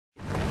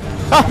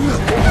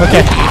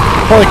Okay.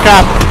 Holy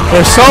crap.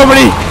 There's so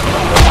many.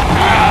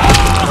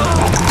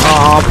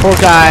 Oh, poor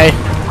guy.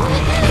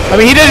 I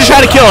mean, he didn't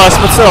try to kill us,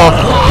 but still.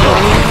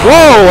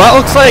 Whoa, that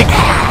looks like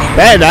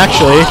Ben,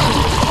 actually.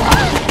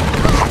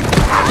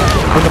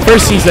 In the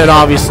first season,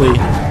 obviously.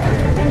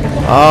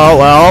 Oh,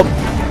 well.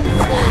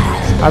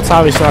 That's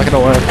obviously not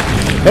going to work.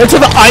 Into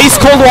the ice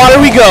cold water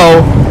we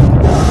go.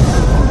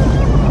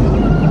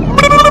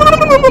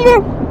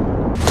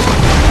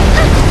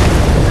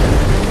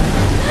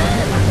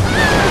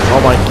 Oh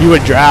my, you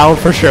would drown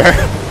for sure.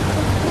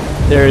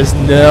 There is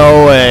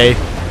no way.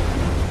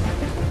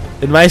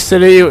 In my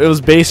city, it was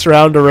based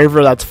around a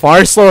river that's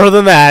far slower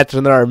than that,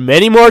 and there are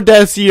many more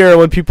deaths a year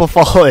when people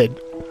fall in.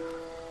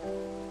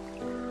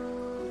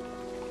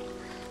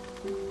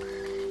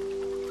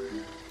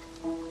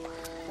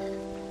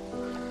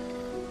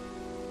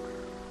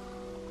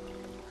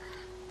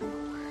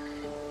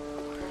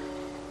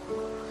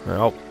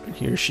 Well,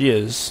 here she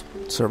is,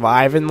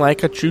 surviving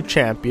like a true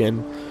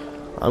champion.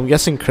 I'm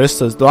guessing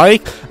Krista's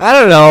like, I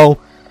don't know.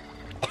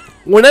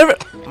 Whenever,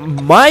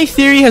 my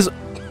theory has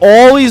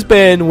always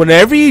been,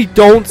 whenever you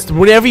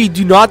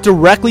do not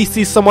directly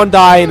see someone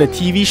die in a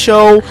TV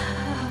show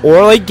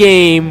or like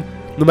game,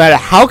 no matter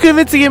how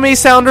convincing it may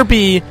sound or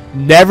be,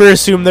 never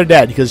assume they're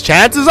dead, because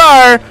chances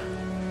are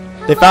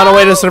they found a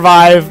way to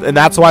survive, and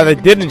that's why they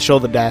didn't show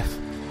the death.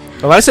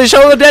 Unless they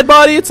show the dead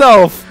body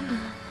itself,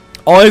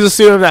 always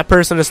assume that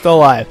person is still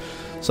alive.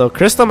 So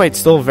Krista might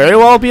still very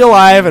well be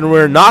alive, and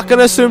we're not going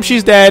to assume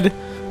she's dead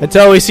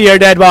until we see her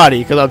dead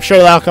body, because I'm sure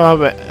that'll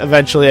come up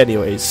eventually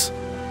anyways.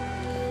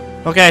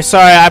 Okay,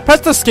 sorry, I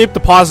pressed escape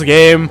to pause the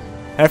game,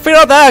 and I figured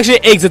out that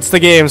actually exits the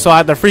game, so I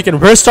had to freaking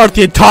restart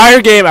the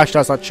entire game. Actually,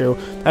 that's not true.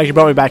 That actually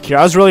brought me back here.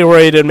 I was really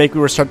worried it'd make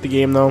me restart the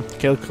game, though.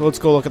 Okay, let's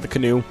go look at the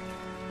canoe.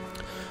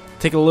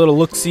 Take a little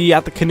look-see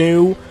at the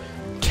canoe.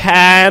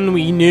 Are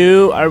we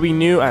new? I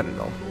don't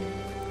know.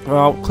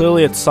 Well,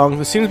 clearly it's sunk.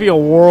 There seems to be a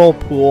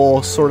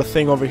whirlpool sort of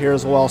thing over here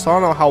as well, so I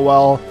don't know how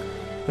well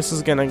this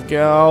is gonna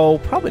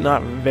go. Probably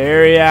not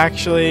very,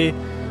 actually.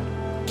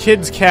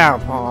 Kids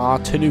camp. Aw,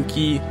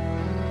 Tanuki.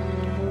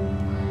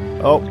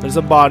 Oh, there's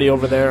a body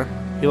over there.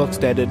 He looks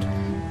deaded.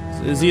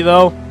 Is he,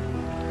 though?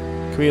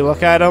 Can we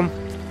look at him?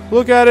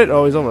 Look at it.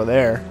 Oh, he's over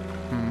there.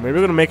 Maybe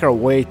we're gonna make our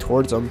way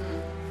towards him.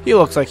 He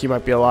looks like he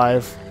might be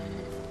alive.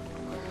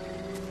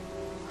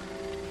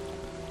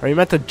 Are you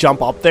meant to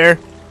jump up there?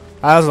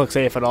 That doesn't look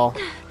safe at all.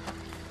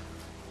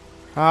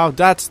 Oh,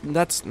 that's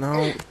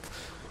no.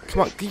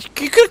 Come on, you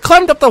could have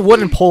climbed up the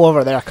wooden pole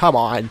over there. Come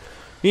on,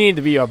 you need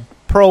to be a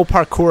pro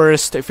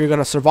parkourist if you're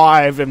gonna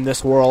survive in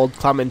this world.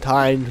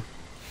 Clementine,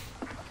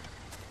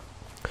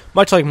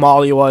 much like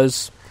Molly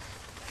was.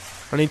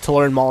 I need to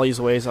learn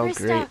Molly's ways. Oh, Krista,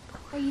 great.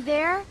 Are you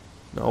there?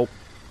 Nope.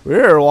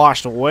 We're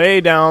washed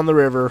way down the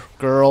river,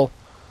 girl.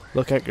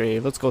 Look at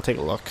grave. Let's go take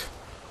a look.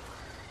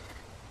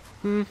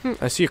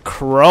 I see a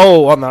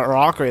crow on that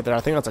rock right there. I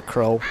think that's a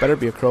crow. Better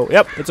be a crow.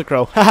 Yep, it's a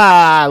crow.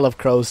 Haha, I love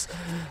crows.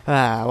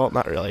 Well,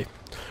 not really.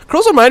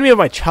 Crows remind me of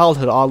my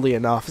childhood, oddly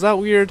enough. Is that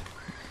weird?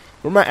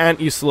 Where my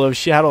aunt used to live,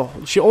 she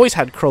always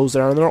had crows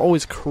there, and they're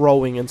always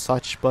crowing and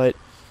such, but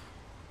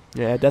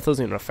yeah, death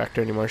doesn't even affect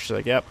her anymore. She's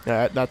like, yep,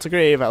 that's a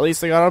grave. At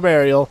least they got a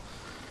burial.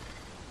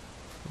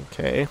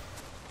 Okay.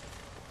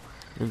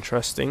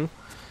 Interesting.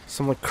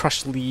 Some like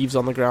crushed leaves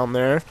on the ground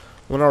there.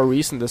 I wonder how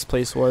recent this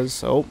place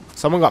was. Oh,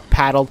 someone got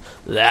paddled.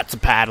 That's a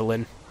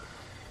paddling.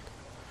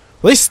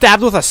 Were they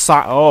stabbed with a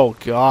saw? Oh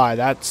god,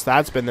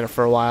 that's been there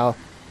for a while.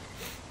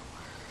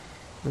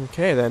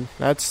 Okay then,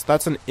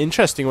 that's an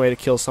interesting way to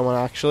kill someone,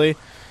 actually.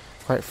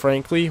 Quite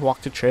frankly,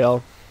 walk the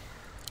trail.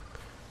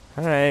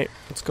 All right,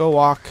 let's go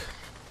walk.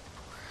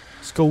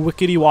 Let's go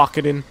wickety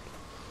walking.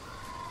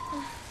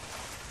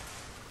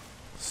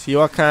 See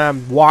what kind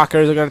of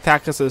walkers are gonna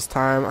attack us this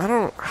time. I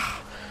don't.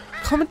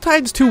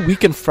 Clementine's too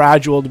weak and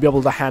fragile to be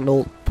able to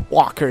handle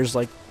walkers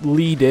like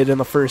Lee did in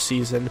the first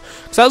season.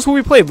 Because that's who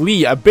we played,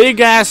 Lee, a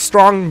big-ass,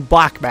 strong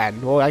black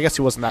man. Well, I guess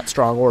he wasn't that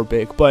strong or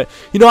big, but,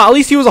 you know, at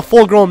least he was a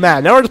full-grown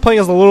man. Now we're just playing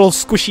as a little,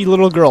 squishy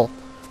little girl.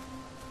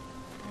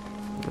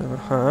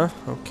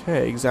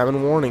 Okay,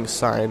 examine warning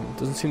sign.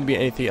 Doesn't seem to be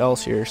anything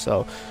else here,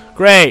 so...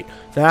 Great!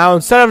 Now,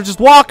 instead of just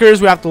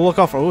walkers, we have to look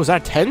out for... Oh, is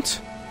that a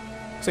tent?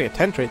 Looks like a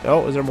tent right there.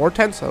 Oh, is there more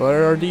tents? Oh,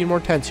 there are indeed more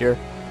tents here.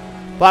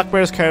 Black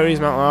bears, coyotes,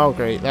 mountain. Oh,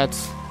 great.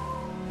 That's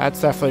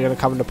definitely gonna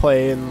come into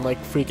play in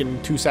like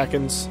freaking 2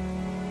 seconds.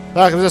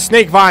 Look, there's a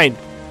snake vine.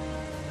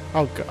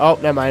 Oh,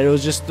 never mind. It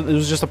was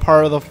just a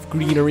part of the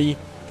greenery. Is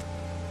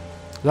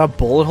that a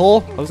bullet hole?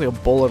 That looks like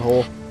a bullet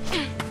hole.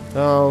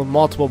 Oh,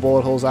 multiple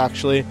bullet holes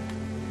actually.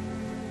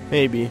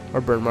 Maybe,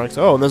 or burn marks.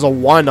 Oh, and there's a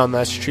 1 on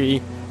this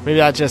tree. Maybe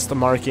that's just the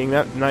marking.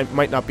 That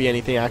might not be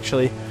anything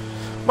actually.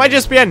 Might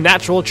just be a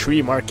natural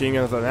tree marking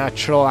as a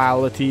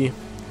naturality.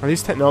 Are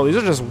these no, these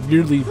are just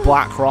weirdly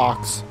black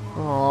rocks.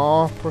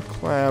 Aw, poor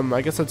Clem.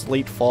 I guess it's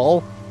late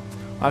fall.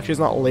 Actually, it's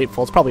not late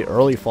fall. It's probably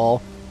early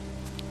fall.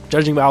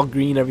 Judging by how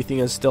green everything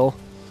is still.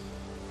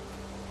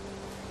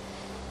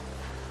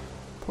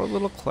 Poor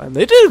little Clem.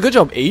 They did a good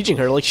job aging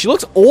her. Like, she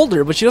looks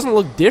older, but she doesn't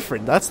look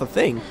different. That's the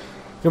thing.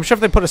 I'm sure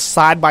if they put us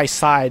side by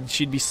side,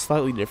 she'd be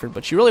slightly different,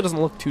 but she really doesn't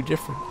look too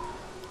different.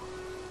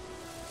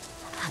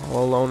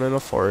 All alone in a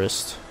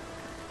forest.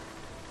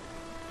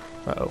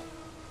 Uh-oh.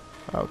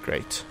 Oh,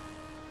 great.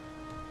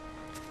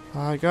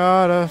 I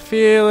got a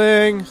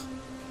feeling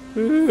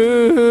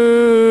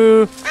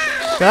ooh,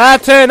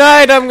 that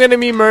tonight I'm gonna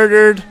be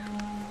murdered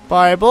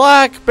by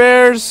black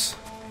bears.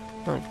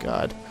 Oh,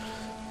 God.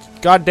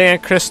 God damn,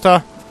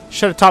 Krista.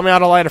 Should have taught me how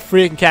to light a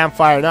freaking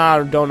campfire. Now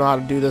I don't know how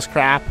to do this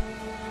crap.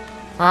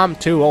 I'm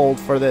too old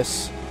for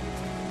this.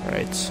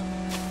 Alright.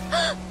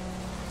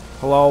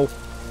 Hello.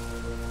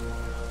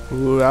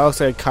 Ooh, that looks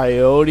like a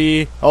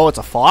coyote. Oh, it's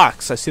a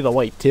fox. I see the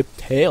white tipped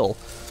tail.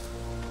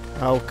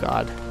 Oh,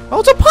 God. Oh,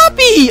 it's a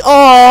puppy!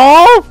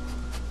 Oh!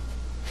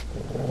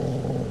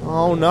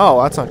 Oh,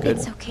 no. That's not good.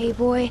 It's okay,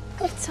 boy.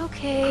 It's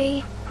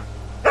okay.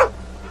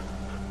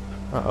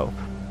 Uh-oh.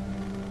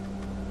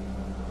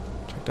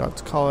 Check out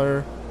its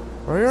color.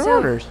 Where are your So,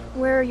 owners?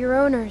 where are your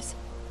owners?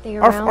 They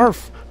Arf, around?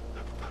 arf.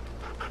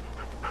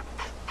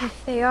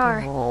 If they are,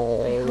 I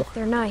Oh. hope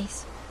they're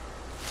nice.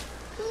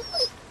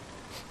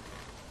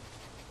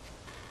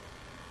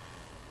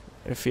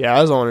 If he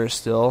has owners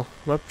still,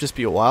 might just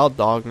be a wild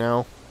dog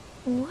now.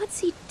 What's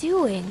he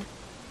doing?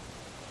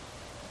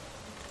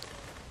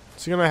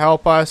 Is he gonna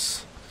help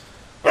us?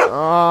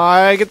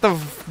 I get the.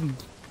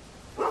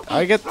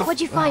 What'd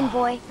you find,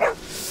 boy?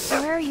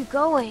 Where are you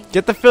going?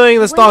 Get the feeling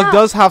this Wait dog up.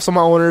 does have some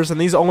owners, and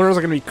these owners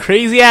are gonna be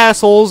crazy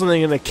assholes, and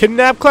they're gonna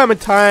kidnap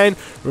Clementine.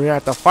 We're gonna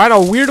have to find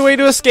a weird way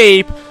to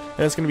escape,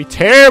 and it's gonna be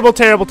terrible,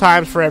 terrible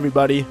times for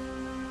everybody.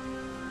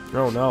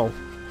 Oh no!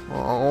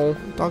 Oh,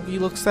 doggy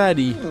looks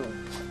saddy.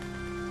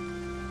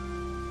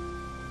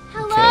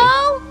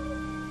 Hello?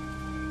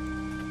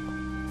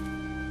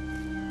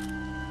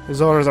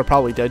 His owners are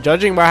probably dead,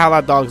 judging by how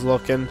that dog's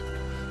looking.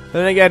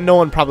 Then again, no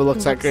one probably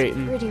looks that great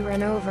in Pretty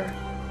run over.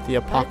 the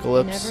But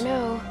apocalypse. you never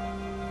know.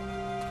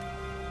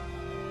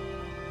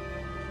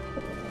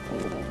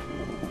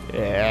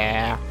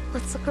 Yeah.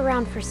 Let's look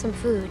around for some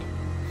food.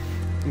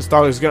 This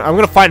dog is gonna. I'm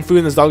gonna find food,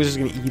 and this dog is just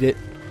gonna eat it.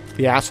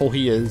 The asshole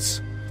he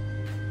is.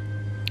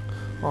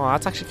 Oh,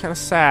 that's actually kind of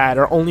sad.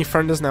 Our only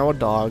friend is now a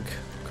dog.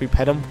 Can we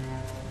pet him?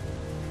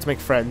 Let's make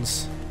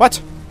friends.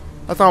 What?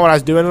 That's not what I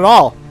was doing at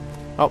all.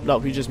 Oh no,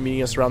 he's just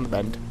meeting us around the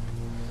bend.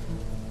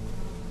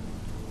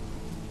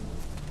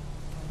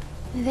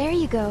 There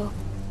you go.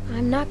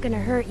 I'm not gonna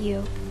hurt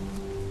you.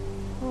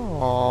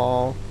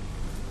 Oh,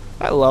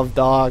 I love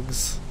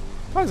dogs.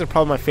 Dogs are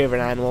probably my favorite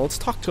animal. Let's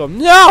talk to him.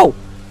 No,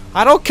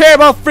 I don't care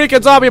about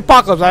freaking zombie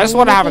apocalypse. I just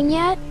want to have Anything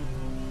a. yet?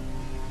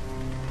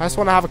 I just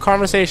want to have a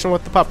conversation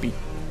with the puppy.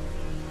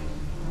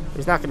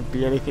 There's not going to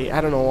be anything.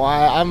 I don't know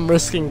why. I'm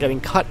risking getting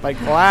cut by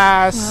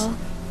glass Well,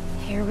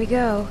 here we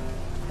go.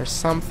 or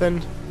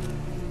something.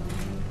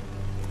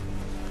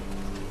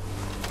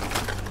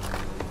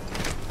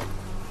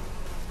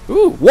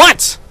 Ooh,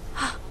 what?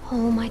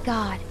 Oh my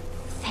god.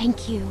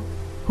 Thank you.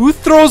 Who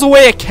throws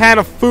away a can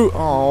of food?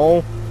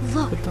 Oh.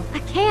 Look, a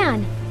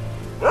can.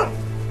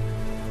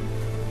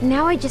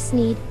 Now I just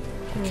need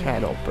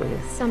Can't open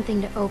it.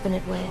 something to open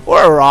it with.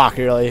 Or a rock,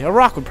 really. A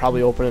rock would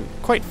probably open it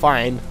quite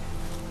fine.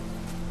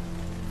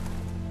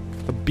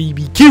 The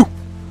BBQ!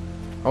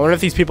 I wonder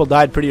if these people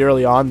died pretty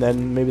early on,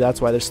 then maybe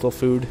that's why there's still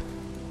food.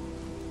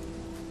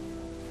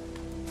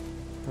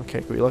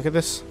 Okay, can we look at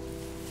this?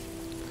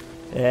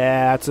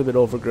 Yeah, that's a bit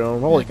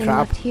overgrown. Holy Nothing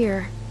crap. left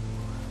here.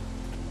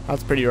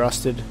 That's pretty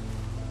rusted.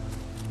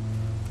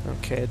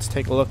 Okay, let's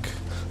take a look.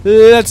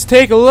 Let's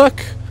take a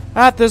look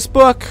at this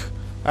book.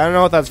 I don't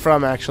know what that's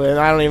from, actually, and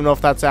I don't even know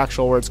if that's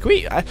actual words. Can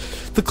we...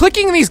 the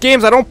clicking in these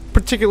games, I don't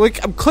particularly...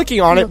 I'm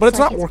clicking on it, but it's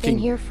Looks not like working.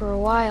 Been here for a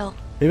while.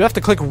 Maybe I have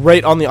to click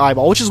right on the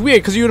eyeball, which is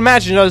weird, because you would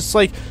imagine, you know, it's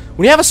like...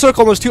 when you have a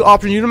circle and there's two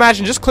options, you'd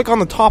imagine just click on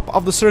the top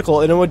of the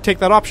circle, and it would take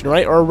that option,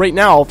 right? Or right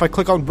now, if I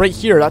click on right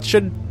here, that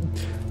should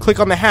click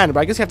on the hand, but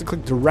I guess you have to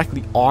click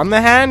directly on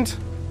the hand?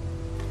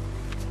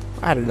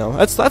 I don't know.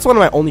 That's one of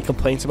my only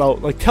complaints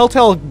about, like,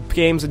 Telltale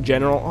games in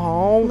general.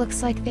 Oh,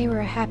 Looks like they were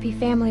a happy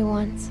family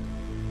once.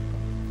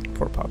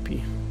 poor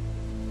puppy.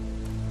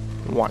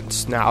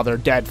 Once. Now they're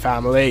dead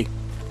family.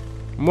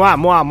 Mwah,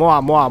 mwah,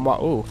 mwah, mwah,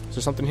 mwah. Ooh, is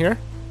there something here?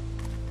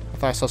 I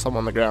thought I saw something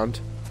on the ground.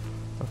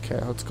 Okay,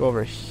 let's go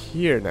over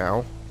here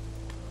now.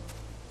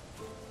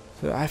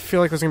 I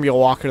feel like there's going to be a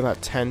walker in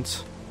that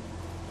tent.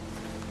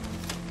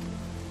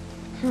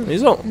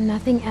 These don't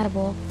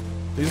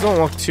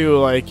look too,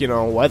 like, you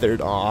know,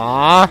 weathered.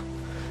 Aww.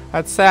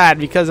 That's sad,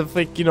 because if,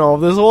 like, you know,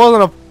 if this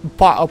wasn't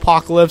a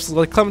apocalypse,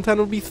 like, Clementine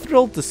would be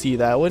thrilled to see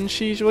that, wouldn't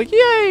she? She'd be like,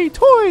 yay,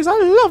 toys, I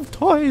love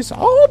toys,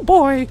 oh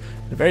boy.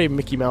 In a very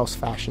Mickey Mouse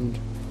fashion.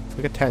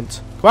 Like a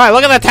tent. Come on,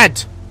 look at that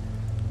tent!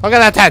 Look at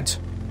that tent!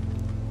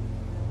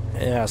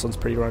 Yeah, this one's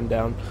pretty run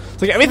down.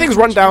 It's like, everything's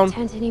run down,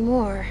 Tent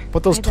anymore.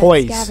 but those I bet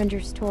toys.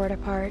 Scavengers tore it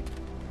apart.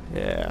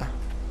 Yeah.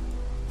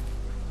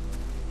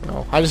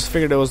 No, I just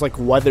figured it was, like,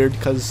 weathered,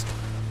 because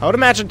I would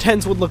imagine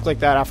tents would look like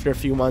that after a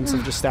few months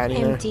of just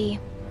standing there. Empty.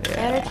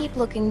 Yeah. Better keep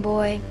looking,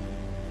 boy.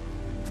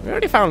 We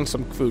already found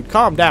some food.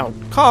 Calm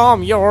down.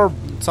 Calm your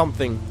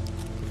something.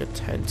 Like a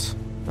tent.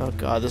 Oh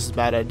god, this is a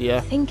bad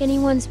idea. Think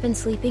anyone's been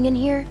sleeping in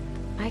here?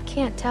 I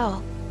can't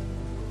tell.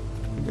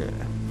 Yeah.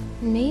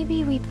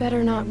 Maybe we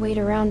better not wait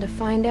around to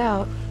find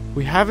out.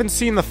 We haven't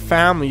seen the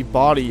family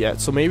body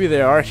yet, so maybe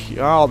they are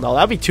here. Oh no,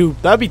 that'd be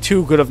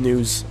too good of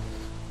news.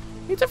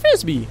 It's a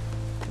frisbee.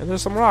 And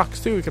there's some rocks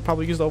too. We could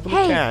probably use to open the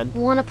can. Hey,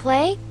 wanna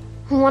play?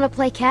 Wanna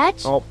play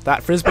catch? Oh,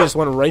 that frisbee just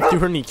went right through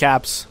her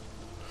kneecaps.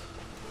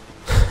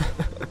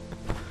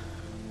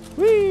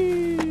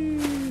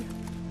 Whee!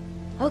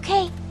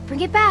 Okay,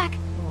 bring it back.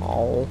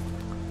 Oh,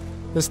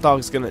 this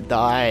dog's gonna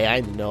die.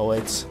 I know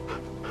it.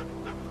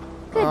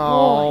 Good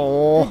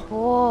Oh. boy. Good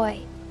boy.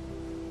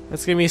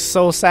 It's gonna be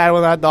so sad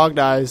when that dog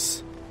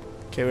dies.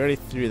 Okay, we already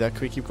threw that.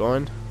 Can we keep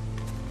going?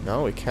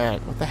 No, we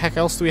can't. What the heck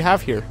else do we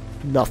have here?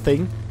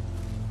 Nothing.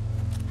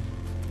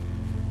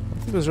 I don't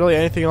think there's really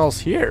anything else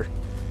here.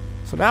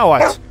 So now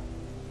what?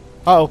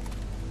 Uh-oh.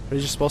 Are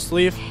you just supposed to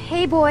leave?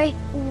 Hey boy,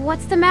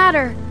 what's the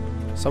matter?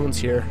 Someone's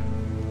here.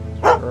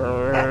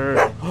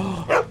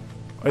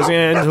 Is he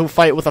going to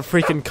fight with a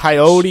freaking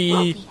coyote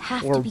We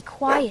have or to be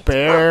quiet.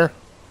 bear?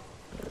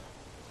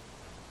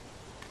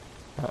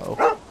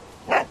 Uh-oh.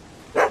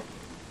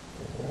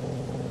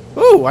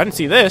 Ooh, I didn't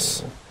see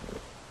this. I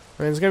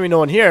mean, there's gonna be no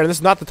one here, and this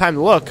is not the time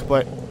to look,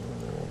 but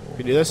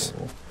we do this.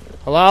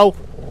 Hello?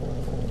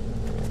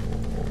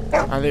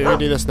 I think we can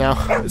do this now.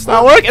 It's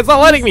not working. It's not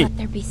letting me. Let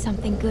there be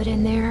something good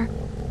in there.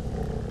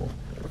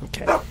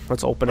 Okay,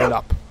 let's open it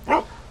up.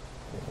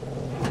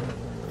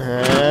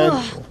 And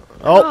Ugh,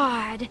 oh,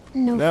 God,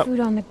 no Nope. food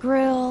on the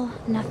grill,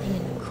 nothing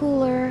in the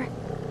cooler.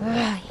 Ugh,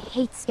 I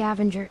hate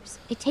scavengers.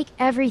 They take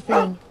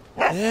everything.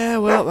 yeah.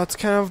 Well, that's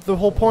kind of the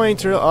whole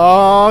point.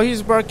 Oh,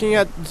 he's barking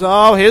at.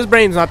 Oh, his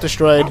brain's not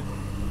destroyed.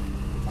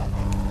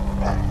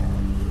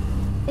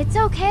 It's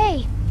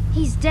okay.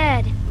 He's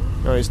dead.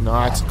 No, he's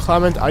not.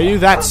 Clement, are you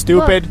that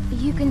stupid?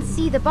 Look, you can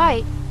see the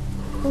bite.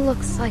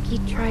 Looks like he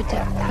tried to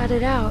cut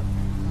it out.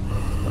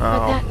 But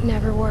Oh. that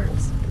never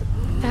works.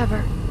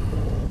 Ever.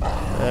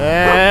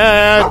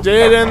 Yeah, it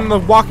did in the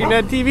Walking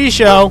Dead TV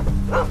show.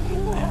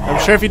 I'm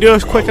sure if you do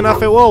it quick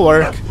enough, it will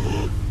work.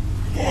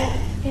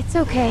 It's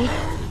okay.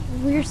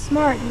 We're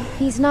smart, and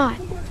he's not.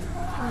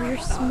 We're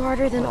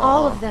smarter than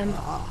all of them.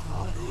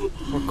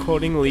 We're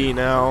quoting Lee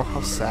now.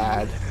 How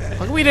sad.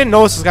 How come we didn't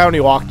notice this guy when he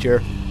walked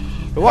here?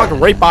 We walked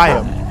right by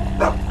him.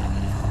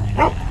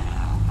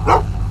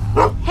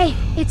 Hey,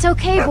 it's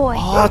okay, boy.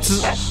 Oh, it's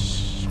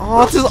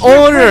his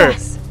owner.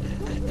 Yes.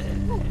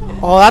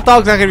 Oh, that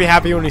dog's not gonna be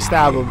happy when we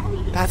stab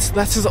him. That's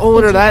his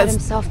owner. Did he get That's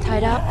himself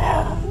tied up,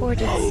 or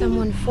did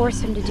someone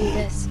force him to do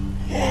this?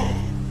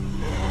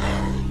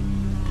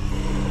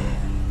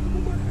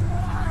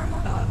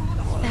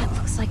 That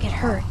looks like it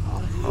hurt.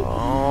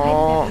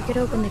 I bet we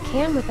could open the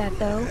can with that,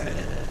 though.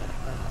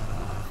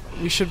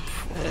 we should.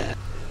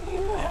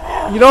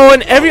 You know,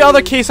 in every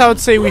other case, I would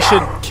say we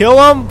should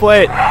kill him,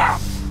 but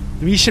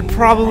we should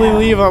probably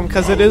leave him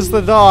because it is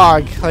the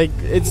dog. Like,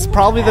 it's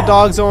probably the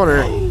dog's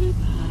owner.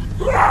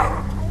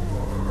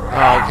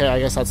 Oh, okay, I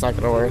guess that's not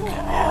gonna work.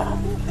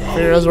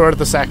 It was worth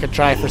the second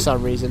try for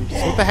some reason. So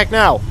what the heck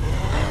now?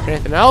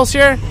 Anything else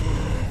here?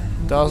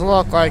 Doesn't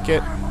look like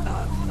it.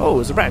 Oh,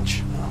 it's a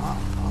branch.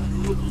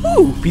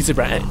 Ooh, piece of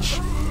branch.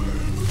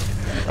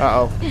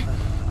 Uh-oh.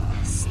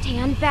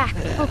 Stand back,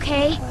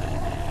 okay?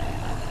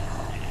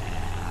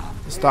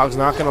 This dog's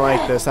not gonna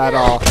like this at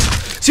all.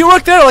 See, it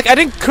worked there. Like, I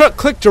didn't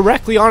click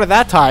directly on it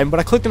that time, but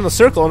I clicked in the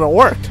circle and it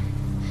worked.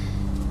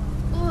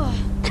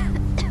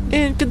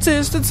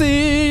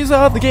 Inconsistencies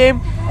of the game.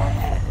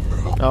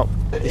 Oh,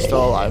 he's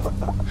still alive.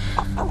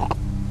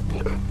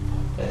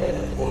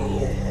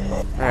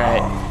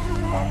 Alright.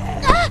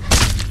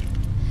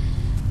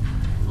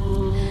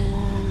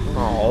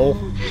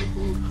 Oh.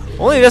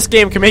 Only this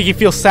game can make you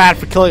feel sad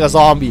for killing a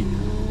zombie.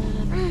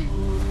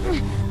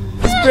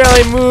 He's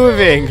barely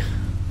moving.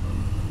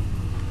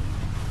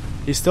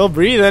 He's still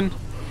breathing.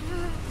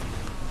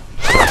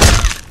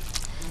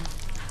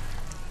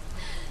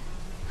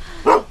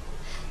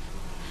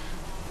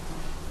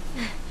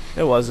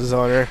 It was his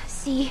owner.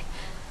 See,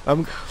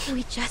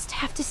 we just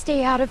have to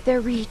stay out of their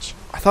reach.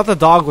 I thought the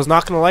dog was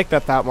not going to like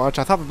that much.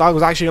 I thought the dog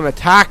was actually going to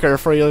attack her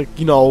for, you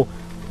know,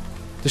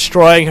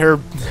 destroying her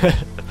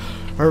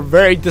her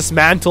very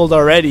dismantled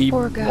already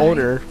Poor guy.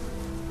 owner.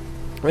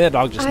 I mean, the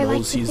dog just I like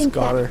knows to he's think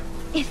got that her.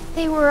 if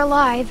they were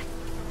alive,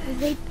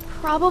 they'd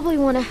probably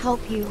want to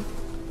help you.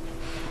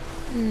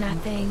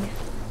 Nothing.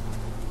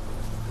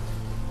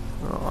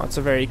 Oh, that's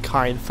a very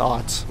kind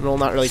thought. Well,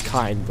 not really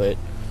kind, but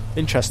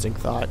interesting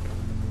thought.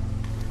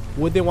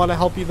 Would they want to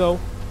help you, though?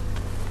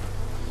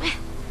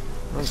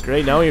 That's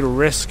great. Now we need to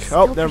risk. Still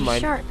Oh, never pretty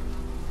mind. sharp.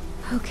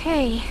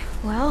 Okay,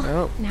 well,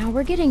 Oh. now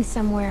we're getting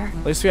somewhere.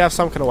 At least we have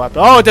some kind of weapon.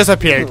 Oh, it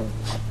disappeared.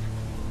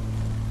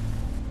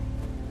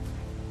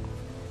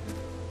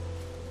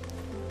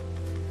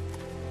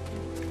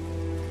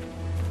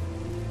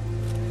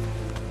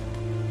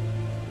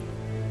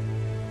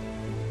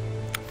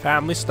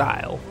 Family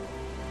style.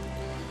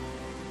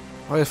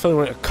 I just feel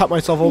like I'm gonna cut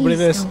myself opening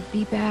Please this. don't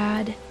be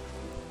bad.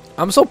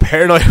 I'm so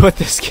paranoid with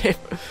this game.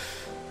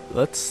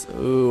 Let's.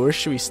 Ooh, where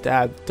should we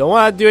stab? Don't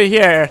want to do it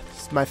here.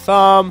 It's my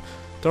thumb.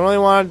 Don't really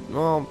want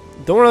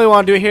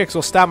to do it here because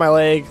it'll stab my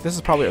leg. This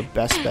is probably our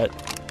best bet.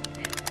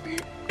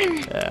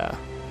 Yeah.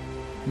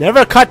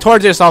 Never cut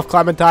towards yourself,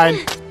 Clementine.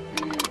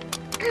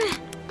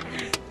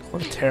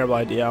 What a terrible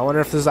idea. I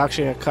wonder if this is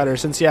actually a cutter.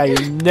 Since, yeah,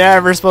 you're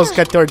never supposed to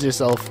cut towards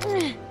yourself.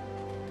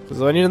 Because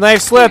when your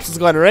knife slips, it's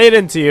going right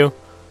into you.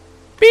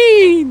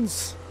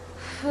 Beans!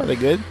 Are they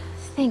good?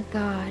 Thank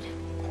God.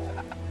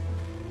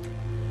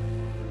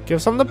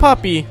 Give some to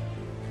Puppy.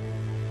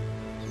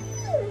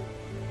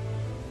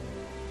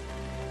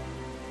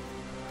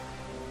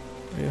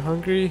 Are you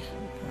hungry?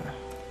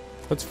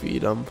 Let's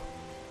feed him.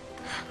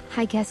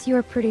 I guess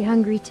you're pretty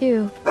hungry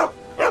too.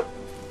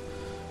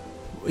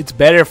 It's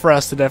better for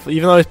us to definitely,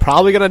 even though he's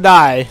probably gonna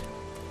die.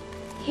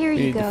 Here We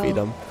you need to go. feed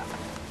him.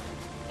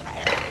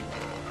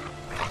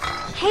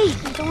 Hey,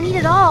 you don't eat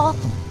it all.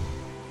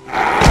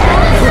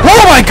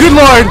 Oh my good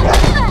lord!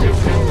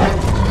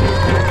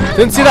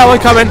 Didn't see that one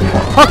coming.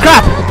 Oh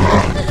crap!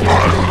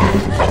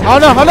 Oh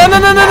no! Oh no! No!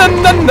 No! No!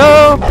 No! No!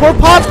 No! Poor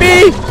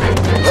Poppy!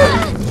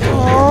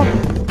 Oh.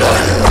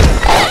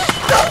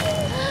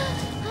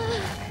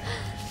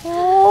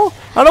 Oh.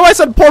 I don't know why I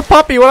said poor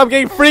puppy when I'm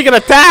getting freaking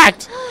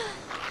attacked.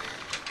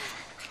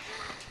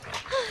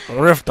 I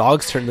wonder if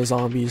dogs turn to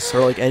zombies or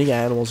like any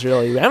animals.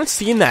 Really, we haven't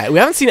seen that. We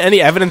haven't seen any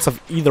evidence of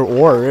either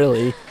or.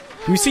 Really,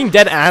 we've seen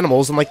dead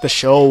animals in like the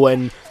show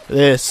and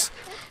this,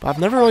 but I've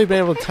never really been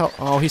able to tell.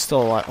 Oh, he's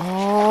still alive.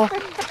 Oh,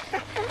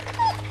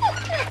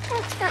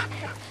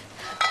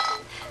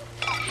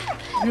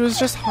 he was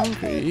just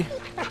hungry.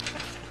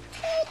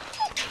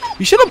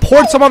 You should have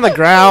poured some on the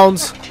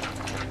ground.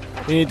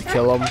 We need to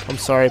kill him. I'm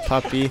sorry,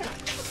 puppy.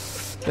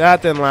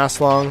 That didn't last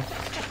long.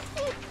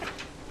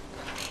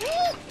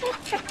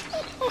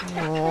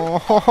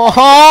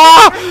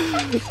 Oh,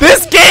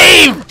 this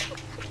game!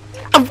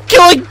 I'm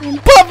killing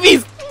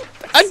puppies!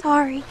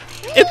 Sorry.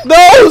 It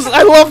knows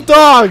I love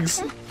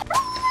dogs!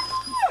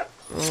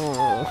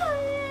 Oh.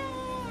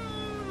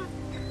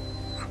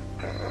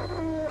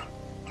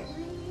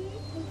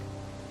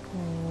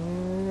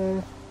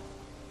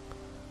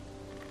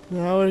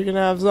 Now we're gonna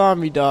have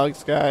zombie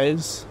dogs,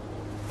 guys.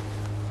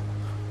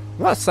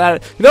 I'm not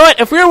sad. You know what?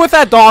 If we were with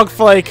that dog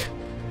for like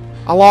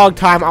a long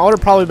time, I would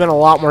have probably been a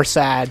lot more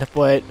sad,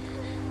 but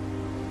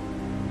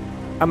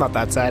I'm not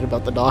that sad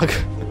about the dog.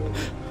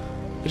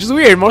 Which is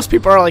weird. Most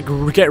people are like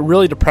get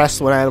really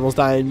depressed when animals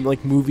die in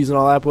like movies and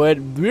all that, but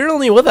we were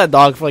only with that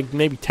dog for like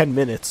maybe 10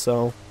 minutes,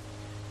 so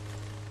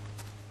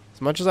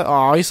as much as I,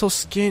 oh, he's so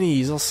skinny,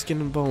 he's all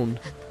skin and bone.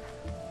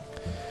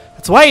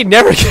 That's why you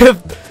never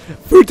give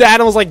food to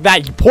animals like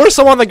that. You pour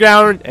some on the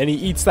ground and he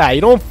eats that.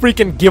 You don't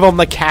freaking give him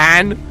the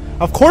can.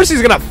 Of course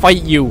he's gonna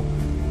fight you.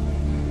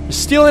 You're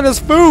stealing his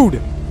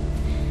food.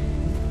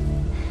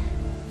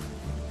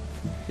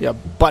 Yeah,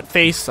 butt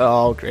face.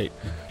 Oh, great.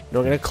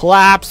 We're gonna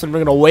collapse and we're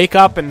gonna wake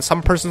up and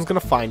some person's gonna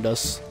find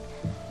us.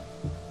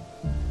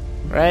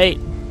 Right?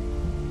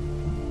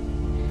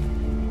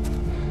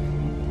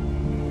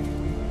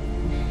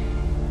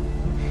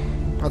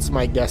 That's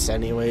my guess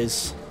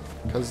anyways.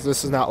 Because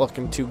this is not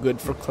looking too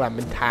good for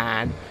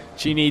Clementine.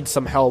 She needs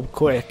some help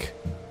quick.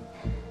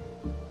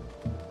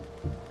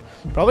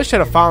 Probably should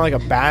have found like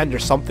a band or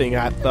something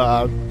at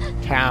the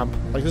camp.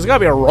 Like there's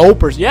gotta be a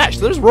rope or yeah,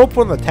 there's rope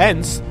on the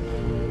tents.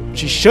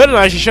 She should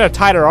have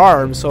tied her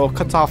arm so it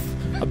cuts off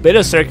a bit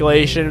of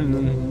circulation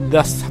and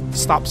thus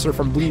stops her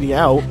from bleeding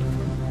out.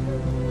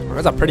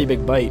 That's a pretty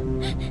big bite.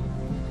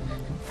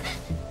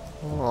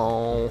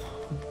 Oh.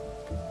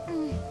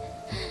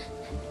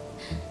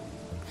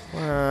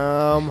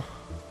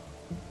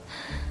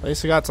 At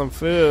least we got some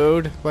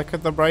food. Look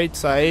at the bright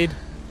side.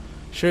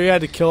 Sure, you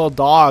had to kill a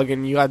dog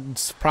and you got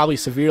probably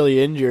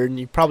severely injured and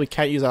you probably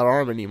can't use that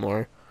arm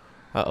anymore.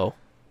 Uh-oh.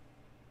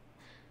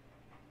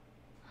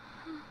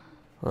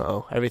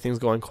 Uh-oh. Everything's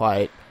going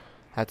quiet.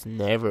 That's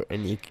never...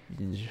 And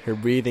her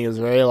breathing is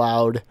very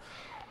loud.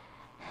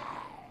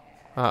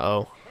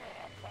 Uh-oh.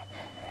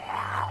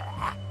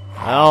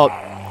 Well,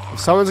 if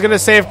someone's gonna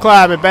save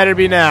Clem, it better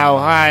be now.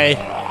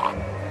 Hi.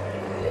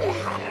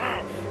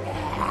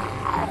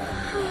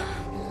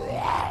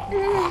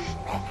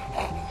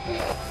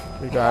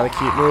 We gotta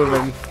keep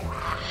moving.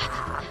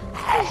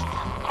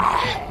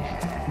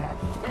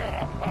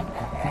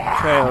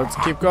 Okay, let's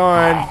keep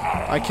going.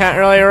 I can't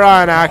really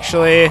run,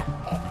 actually.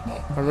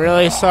 I'm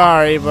really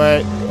sorry,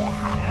 but...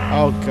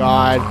 Oh,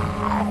 God.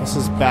 This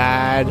is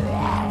bad.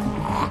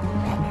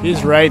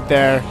 He's right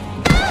there.